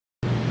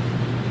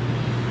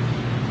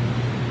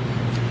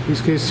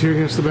These cases here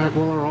against the back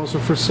wall are also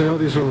for sale.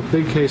 These are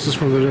big cases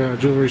from the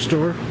jewelry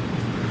store.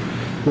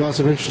 Lots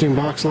of interesting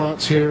box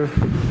lots here.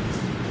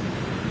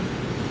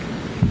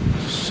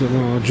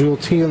 Some jewel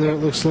tea in there, it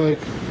looks like.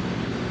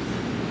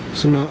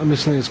 Some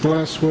miscellaneous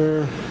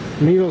glassware.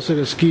 Needle set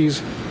of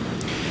skis.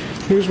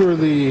 Here's where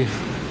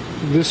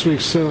this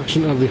week's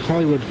selection of the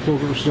Hollywood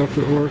program stuff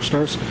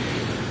starts.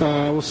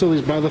 We'll sell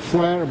these by the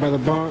flat or by the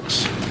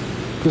box.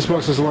 This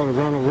box has a lot of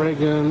Ronald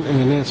Reagan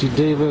and Nancy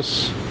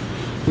Davis.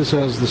 This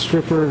has the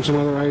stripper and some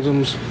other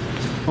items.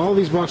 All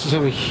these boxes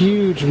have a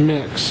huge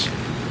mix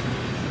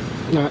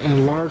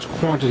and large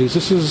quantities.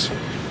 This is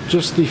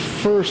just the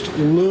first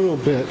little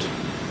bit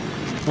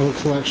of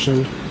a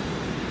collection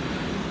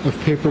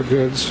of paper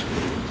goods.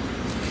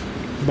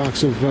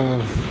 Box of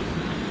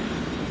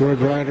Roy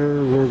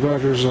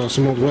Rogers,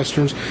 some old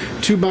westerns.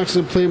 2 boxes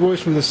of Playboys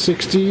from the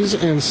 60s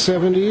and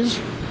 70s.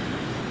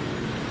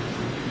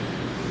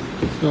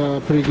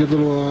 Pretty good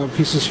little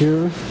pieces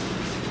here.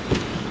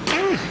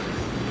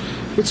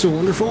 It's a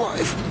Wonderful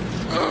Life.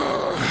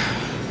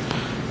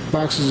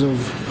 Boxes of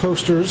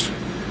posters.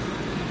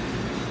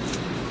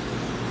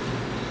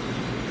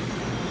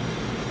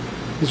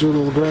 These are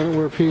little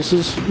graniteware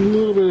pieces. A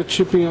little bit of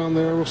chippy on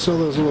there. We'll sell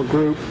those as a little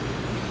group.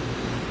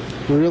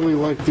 Really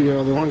like the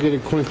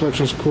elongated coin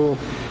collection. Is cool.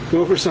 The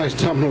oversized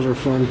dominoes are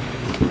fun.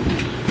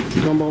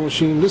 Gumball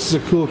machine. This is a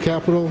cool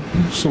Capital.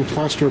 Some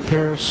plaster of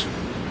Paris.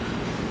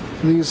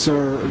 These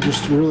are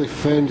just really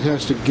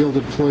fantastic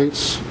gilded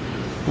plates.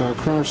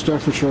 Crown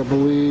Staffordshire, I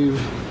believe.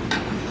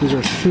 These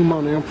are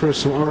Schumann Empress,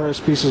 some RS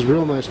pieces,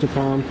 real nice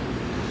Nippon.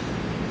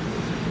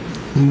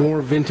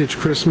 More vintage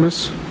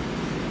Christmas.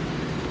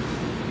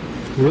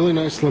 Really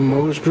nice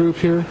Limoges group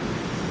here.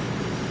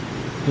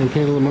 And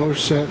painted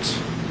Limoges sets.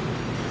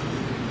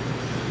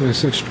 Nice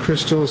such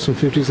crystals, some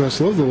 50s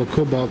glass. Love the little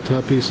cobalt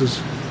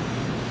pieces.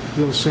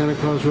 Little Santa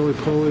Claus, really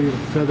pulley,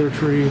 feather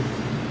tree.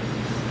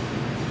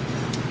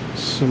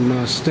 Some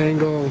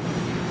Stangl.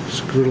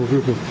 Just a little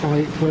group of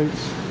plate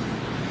plates.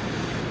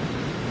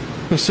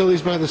 I sell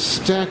these by the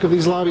stack of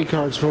these lobby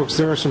cards, folks.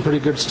 There are some pretty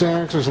good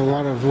stacks. There's a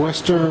lot of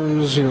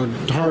westerns, you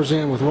know,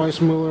 Tarzan with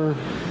Weissmuller,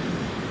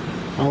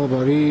 All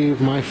About Eve,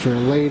 My Fair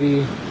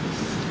Lady.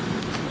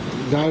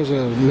 Guy's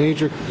a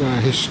major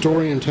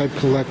historian type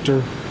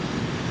collector,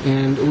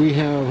 and we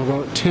have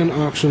about 10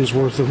 auctions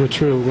worth of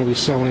material we're going to be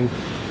selling.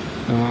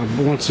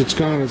 But once it's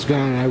gone, it's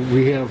gone.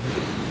 We have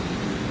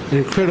an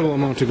incredible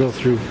amount to go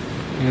through,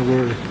 and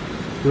we're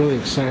really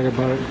excited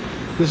about it.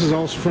 This is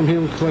also from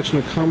him, a collection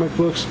of comic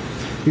books.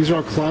 These are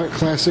all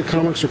classic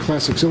comics or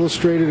classics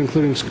illustrated,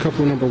 including a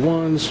couple of number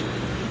 1s,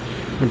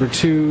 number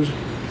 2s,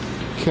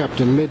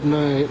 Captain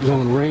Midnight,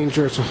 Lone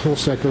Ranger. It's a whole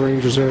stack of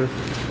Rangers there.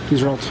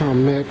 These are all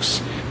Tom Mix.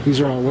 These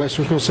are all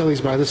Westerns. We'll sell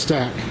these by the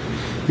stack.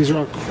 These are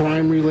all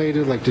crime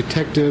related, like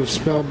Detective,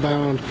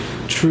 Spellbound,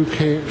 True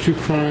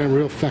Crime,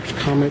 Real Fact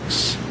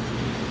Comics.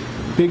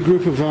 Big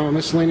group of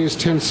miscellaneous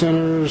 10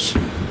 centers,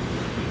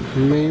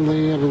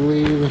 mainly, I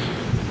believe.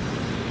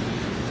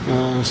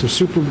 Some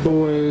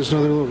Superboys,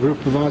 another little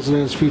group of odds and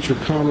ends, feature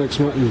comics,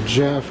 Mutt and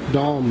Jeff,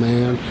 Doll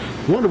Man.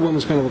 Wonder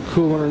Woman's kind of a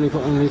cool one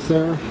underneath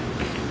there.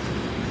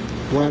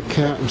 Black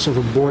Cat and some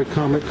of Boy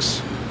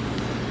Comics.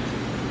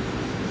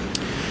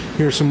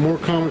 Here's some more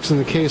comics in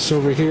the case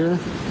over here.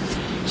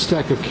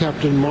 Stack of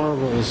Captain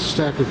Marvels,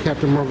 stack of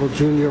Captain Marvel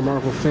Jr.,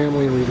 Marvel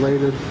Family and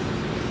related.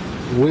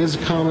 Wiz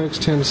Comics,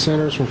 10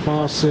 centers from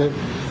Fawcett.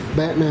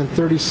 Batman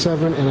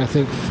 37 and I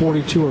think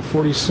 42 or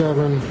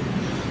 47.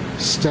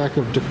 Stack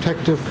of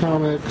Detective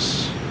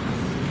Comics,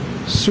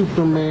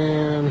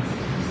 Superman,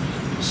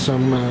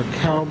 some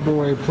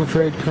cowboy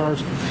trade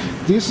cards.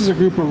 This is a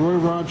group of Roy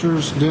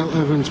Rogers, Dale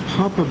Evans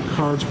pop-up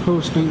cards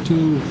post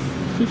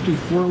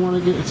 1954, I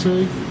want to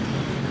say.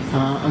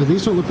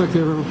 These don't look like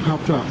they've ever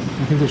popped up.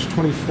 I think there's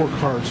 24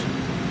 cards.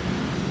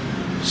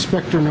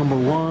 Spectre number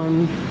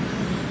 1.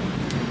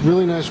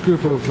 Really nice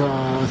group of,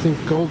 I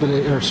think, Golden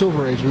Age, or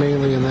Silver Age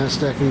mainly in that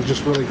stack, in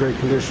just really great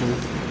condition.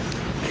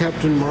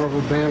 Captain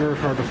Marvel banner,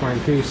 hard to find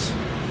piece.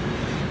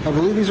 I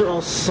believe these are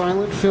all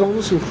silent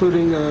films,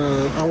 including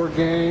Our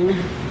Gang.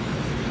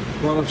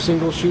 A lot of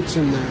single sheets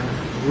in there.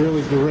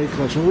 Really great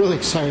collection. We're really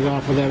excited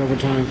off of that over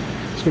time.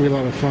 It's going to be a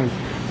lot of fun.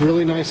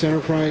 Really nice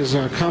Enterprise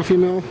coffee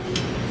mill.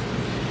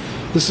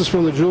 This is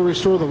from the jewelry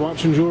store, the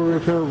Watch and Jewelry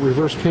Repair,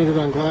 reverse painted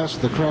on glass,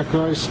 the cracked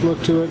ice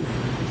look to it.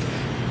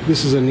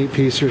 This is a neat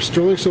piece here.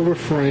 Sterling silver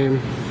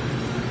frame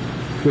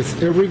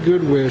with Every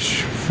Good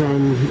Wish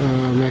from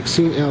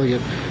Maxine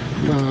Elliott.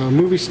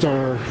 Movie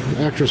star,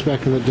 actress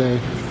back in the day.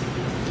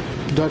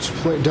 Delft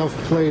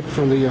plate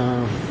from the,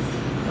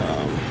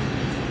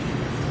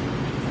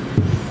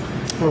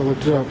 I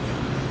looked it up,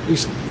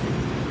 East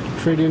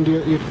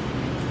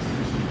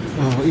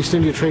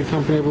India Trade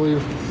Company, I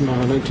believe,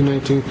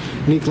 1919.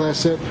 Neat glass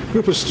set.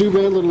 Group of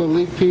Steuben, little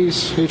elite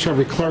piece, H.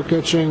 Harvey Clark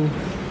etching.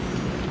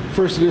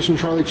 First edition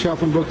Charlie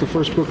Chaplin book, the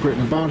first book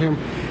written about him.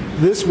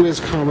 This Wiz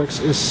Comics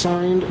is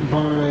signed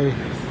by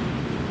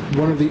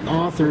one of the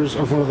authors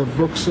of one of the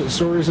books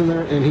stories in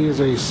there, and he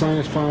is a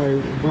sci-fi,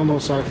 well-known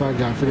sci-fi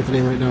guy. I forget the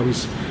name right now.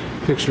 He's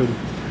pictured.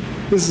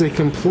 This is a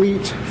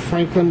complete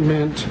Franklin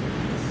Mint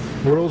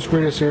World's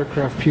Greatest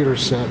Aircraft pewter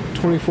set.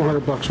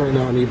 $2,400 right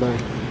now on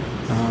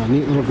eBay.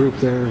 Neat little group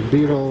there.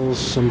 Beatles,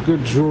 some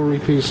good jewelry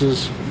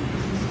pieces.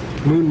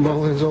 Moon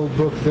Mullins old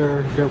book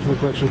there, got for the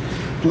collection.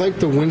 Like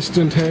the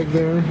Winston tag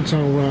there. It's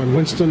all around.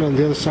 Winston on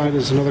the other side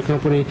is another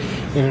company,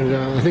 and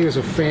I think it's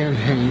a fan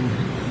hang.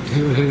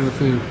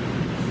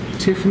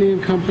 Tiffany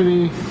and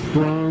Company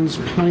bronze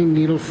pine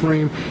needle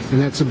frame,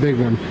 and that's a big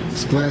one.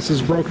 This glass is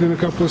broken in a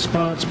couple of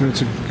spots, but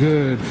it's a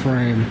good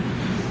frame.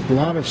 A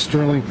lot of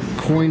sterling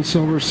coin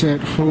silver set,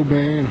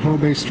 Hobey and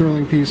Hobey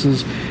sterling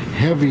pieces,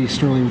 heavy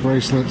sterling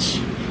bracelets.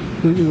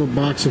 Little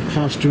box of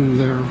costume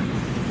there.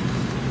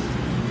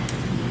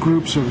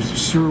 Groups of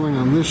sterling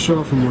on this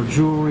shelf and more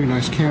jewelry,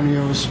 nice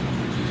cameos.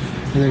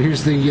 And then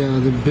here's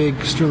the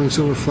big sterling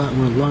silver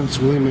flatware, Luntz,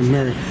 William and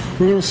Mary.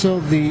 We're going to sell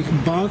the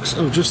box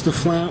of just the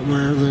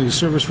flatware, the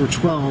service for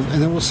 $12,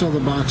 and then we'll sell the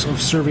box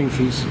of serving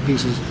pieces.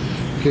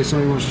 In case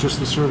somebody wants just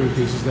the serving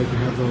pieces, they can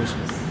have those.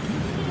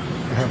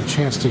 I have a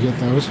chance to get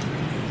those.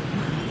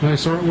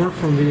 Nice artwork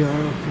from the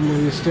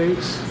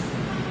Estates.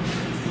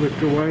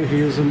 Victor White, he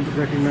is a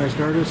recognized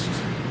artist.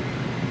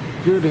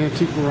 Good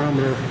antique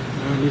barometer.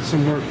 Needs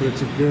some work, but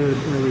it's a good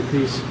early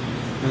piece.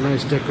 A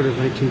nice decorative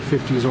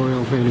 1950s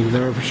oil painting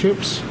there for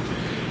ships.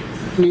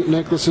 Neat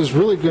necklaces,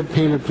 really good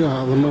painted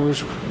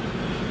Limoges,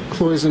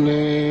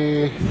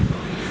 Cloisonne,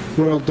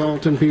 Royal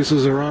Dalton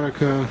pieces,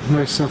 Erotica,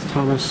 nice Seth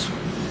Thomas.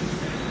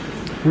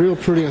 Real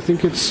pretty, I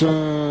think it's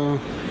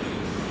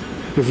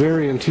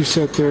Bavarian tea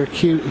set there,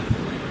 cute.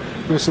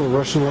 Nice little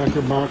Russian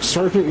lacquer box.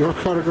 Sergeant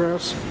York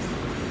autographs.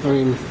 I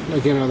mean,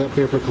 again, out of that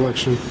paper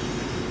collection.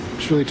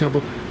 Shirley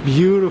Temple.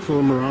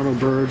 Beautiful Murano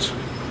birds.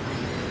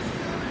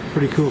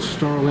 Pretty cool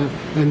star lamp.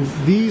 And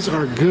these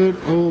are good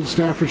old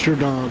Staffordshire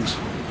dogs.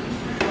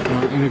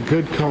 In a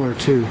good color,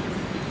 too.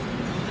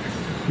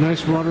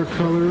 Nice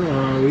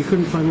watercolor. We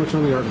couldn't find much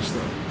on the artist,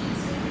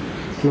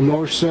 though.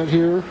 Limoges set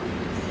here.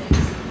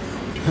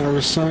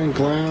 Harris signed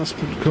glass,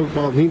 Coke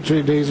ball, neat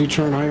J Daisy,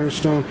 churn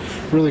ironstone.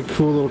 Really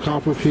cool little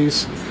copper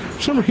piece.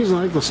 For some reason,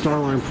 I like the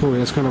Starline pulley.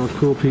 That's kind of a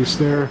cool piece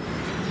there.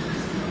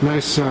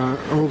 Nice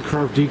old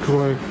carved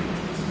decoy.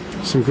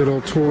 Some good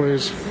old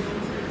toys.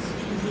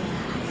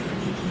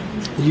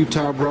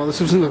 Utah bra. This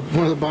was in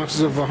one of the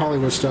boxes of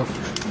Hollywood stuff.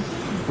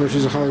 Where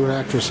she's a Hollywood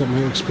actress, that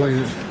might explain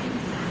it.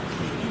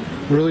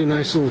 Really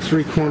nice little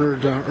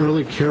three-cornered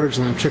early carriage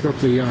lamp. Check out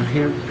the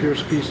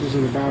hand-pierced pieces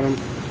in the bottom.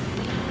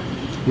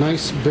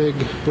 Nice big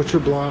butcher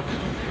block.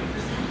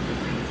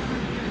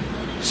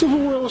 Civil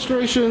War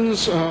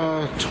illustrations,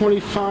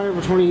 25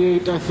 or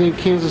 28, I think,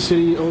 Kansas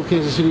City, old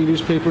Kansas City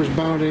newspapers,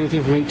 bound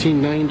anything from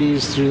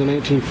 1890s through the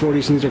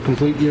 1940s. These are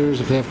complete years.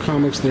 If they have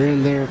comics, they're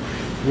in there.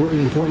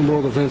 Important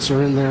world events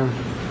are in there.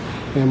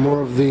 And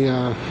more of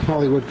the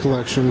Hollywood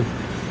collection.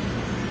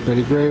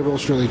 Betty Grable,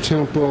 Shirley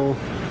Temple,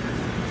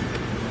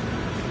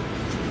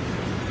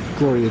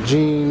 Gloria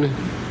Jean,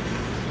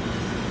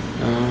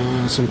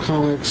 some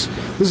comics.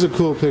 This is a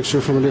cool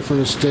picture from a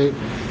different estate.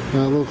 A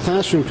little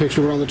classroom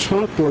picture where on the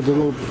chalkboard the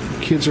little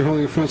kids are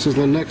holding in front says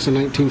Lenexa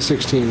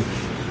 1916.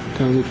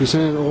 Kind of neat piece.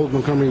 And an old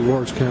Montgomery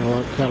Ward's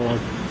catalog.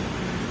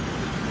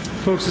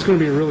 Folks, it's going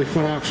to be a really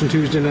fun auction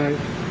Tuesday night.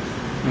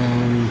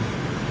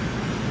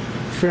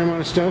 Fair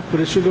amount of stuff, but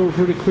it should go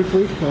pretty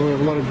quickly. We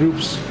have a lot of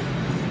groups.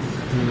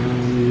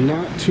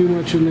 Not too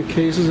much in the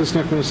cases. It's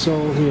not going to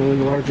sell, in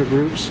the larger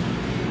groups.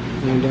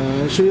 And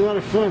it should be a lot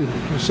of fun.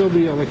 It'll still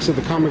be, like I said,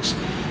 the comics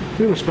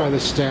pretty much by the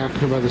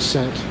stack or by the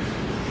set.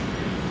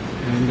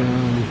 And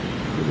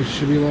it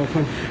should be a lot of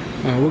fun.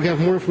 We'll have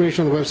more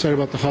information on the website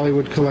about the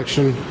Hollywood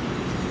collection.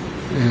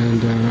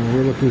 And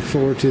we're looking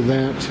forward to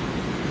that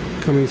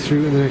coming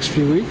through in the next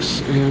few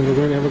weeks. And we're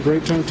going to have a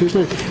great time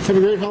Tuesday night. Have a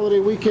great holiday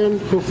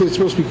weekend. Hopefully it's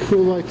supposed to be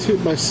cool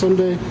by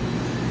Sunday.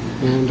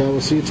 And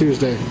we'll see you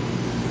Tuesday.